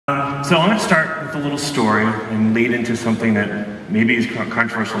So I'm going to start with a little story and lead into something that maybe is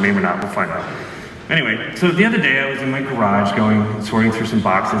controversial, maybe not. We'll find out. Anyway, so the other day I was in my garage sorting through some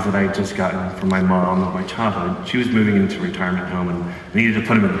boxes that I had just gotten from my mom of my childhood. She was moving into a retirement home and I needed to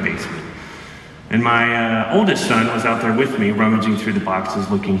put them in the basement. And my oldest son was out there with me, rummaging through the boxes,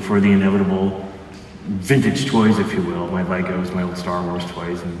 looking for the inevitable vintage toys, if you will, my Legos, my old Star Wars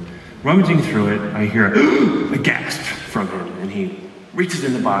toys. And rummaging through it, I hear a gasp from him, and he reaches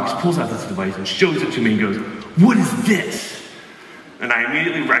in the box, pulls out this device, and shows it to me and goes, "What is this?" And I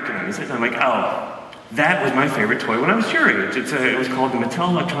immediately recognize it, and I'm like, oh, that was my favorite toy when I was your age. It was called the Mattel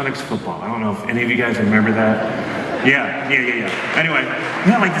Electronics Football. I don't know if any of you guys remember that. Yeah. Anyway, it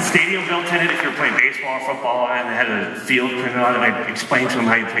had like the stadium built in it if you were playing baseball or football, and it had a field printed on it, and I explained to him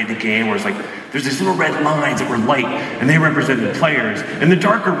how you played the game, where it's like, there's these little red lines that were light, and they represented players, and the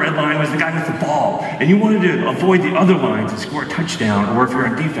darker red line was the guy with the ball, and you wanted to avoid the other lines and score a touchdown, or if you're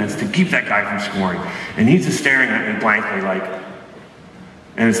on defense, to keep that guy from scoring. And he's just staring at me blankly like,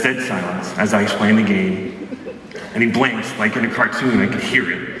 and it's dead silence as I explain the game. And he blinks like in a cartoon, I could hear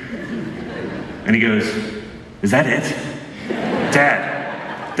it. And he goes, "Is that it?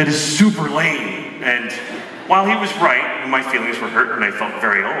 Dad, that is super lame." And while he was right, and my feelings were hurt and I felt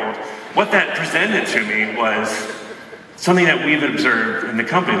very old, what that presented to me was something that we've observed in the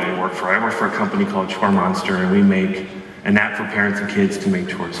company that I work for. I work for a company called ChoreMonster, and we make an app for parents and kids to make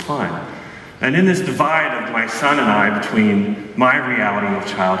chores fun. And in this divide of my son and I, between my reality of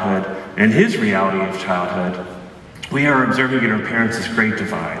childhood and his reality of childhood, we are observing in our parents this great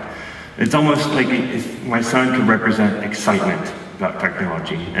divide. It's almost like if my son could represent excitement about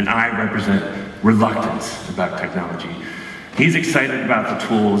technology, and I represent reluctance about technology. He's excited about the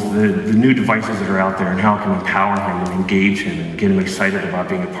tools, the new devices that are out there, and how it can empower him and engage him and get him excited about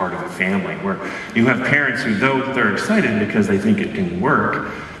being a part of a family. Where you have parents who, though they're excited because they think it can work,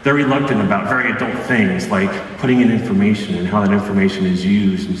 they're reluctant about very adult things like putting in information and how that information is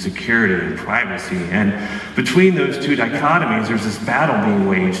used, and security and privacy. And between those two dichotomies, there's this battle being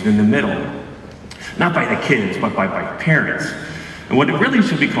waged in the middle. Not by the kids, but by parents. And what it really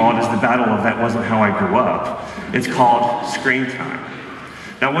should be called is the battle of "that wasn't how I grew up." It's called screen time.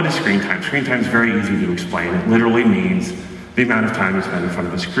 Now, what is screen time? Screen time is very easy to explain. It literally means the amount of time you spend in front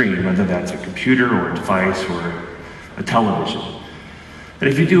of a screen, whether that's a computer or a device or a television. And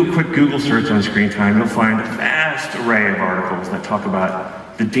if you do a quick Google search on screen time, you'll find a vast array of articles that talk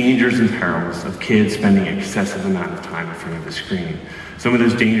about the dangers and perils of kids spending an excessive amount of time in front of a screen. Some of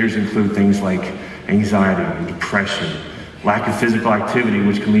those dangers include things like anxiety and depression, lack of physical activity,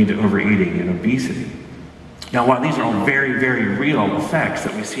 which can lead to overeating and obesity. Now, while these are all very, very real effects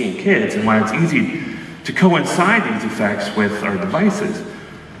that we see in kids, and why it's easy to coincide these effects with our devices,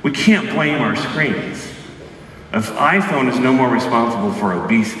 we can't blame our screens. If iPhone is no more responsible for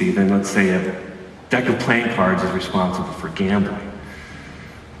obesity than, let's say, a deck of playing cards is responsible for gambling.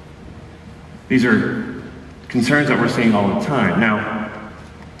 These are concerns that we're seeing all the time. Now,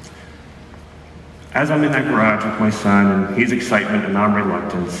 as I'm in that garage with my son, and he's excitement and I'm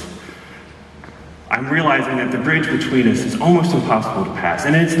reluctance, I'm realizing that the bridge between us is almost impossible to pass.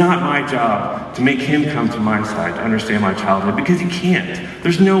 And it's not my job to make him come to my side to understand my childhood, because he can't.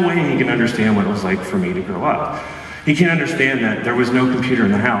 There's no way he can understand what it was like for me to grow up. He can't understand that there was no computer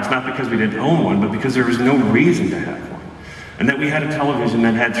in the house, not because we didn't own one, but because there was no reason to have one. And that we had a television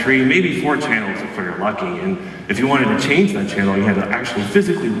that had 3, maybe 4 channels if we were lucky. And if you wanted to change that channel, you had to actually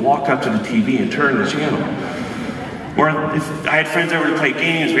physically walk up to the TV and turn the channel. Or if I had friends over to play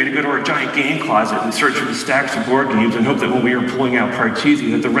games, we had to go to our giant game closet and search for the stacks of board games and hope that when we were pulling out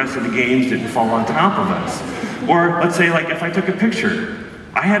Parcheesi that the rest of the games didn't fall on top of us. Or let's say, like, if I took a picture,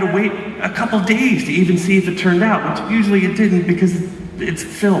 I had to wait a couple days to even see if it turned out, which usually it didn't because it's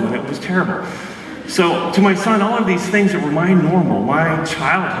film and it was terrible. So to my son, all of these things that were my normal, my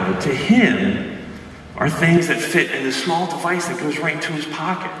childhood, to him are things that fit in this small device that goes right into his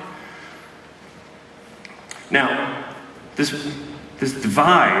pocket. Now, this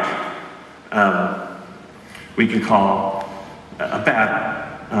divide we can call a bad,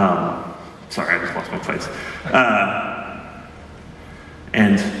 sorry, I just lost my place.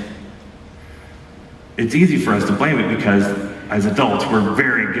 And it's easy for us to blame it because as adults, we're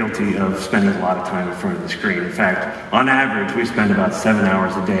very guilty of spending a lot of time in front of the screen. In fact, on average, we spend about 7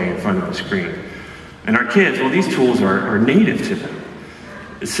 hours a day in front of the screen. And our kids, well, these tools are native to them.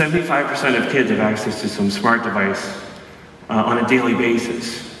 75% of kids have access to some smart device on a daily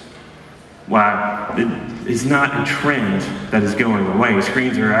basis. Wow, it is not a trend that is going away.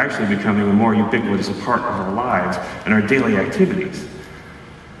 Screens are actually becoming a more ubiquitous part of our lives and our daily activities.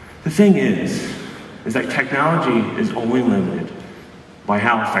 The thing is that technology is only limited by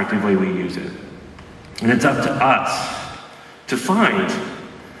how effectively we use it. And it's up to us to find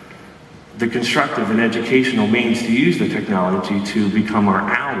the constructive and educational means to use the technology to become our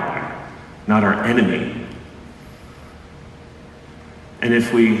ally, not our enemy. And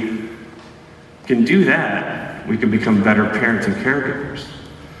if we can do that, we can become better parents and caregivers.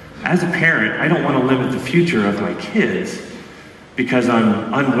 As a parent, I don't want to limit the future of my kids because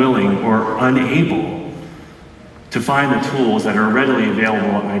I'm unwilling or unable to find the tools that are readily available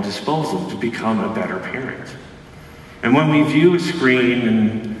at my disposal to become a better parent. And when we view a screen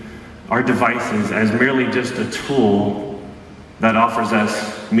and our devices as merely just a tool that offers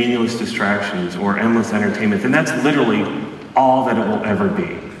us meaningless distractions or endless entertainment, then that's literally all that it will ever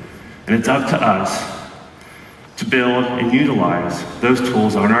be. And it's up to us to build and utilize those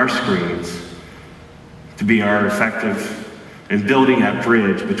tools on our screens to be our effective in building that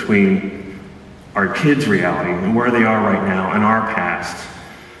bridge between our kids' reality and where they are right now and our past,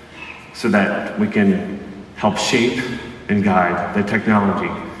 so that we can help shape and guide the technology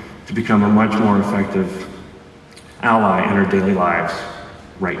to become a much more effective ally in our daily lives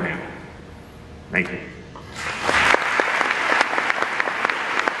right now. Thank you.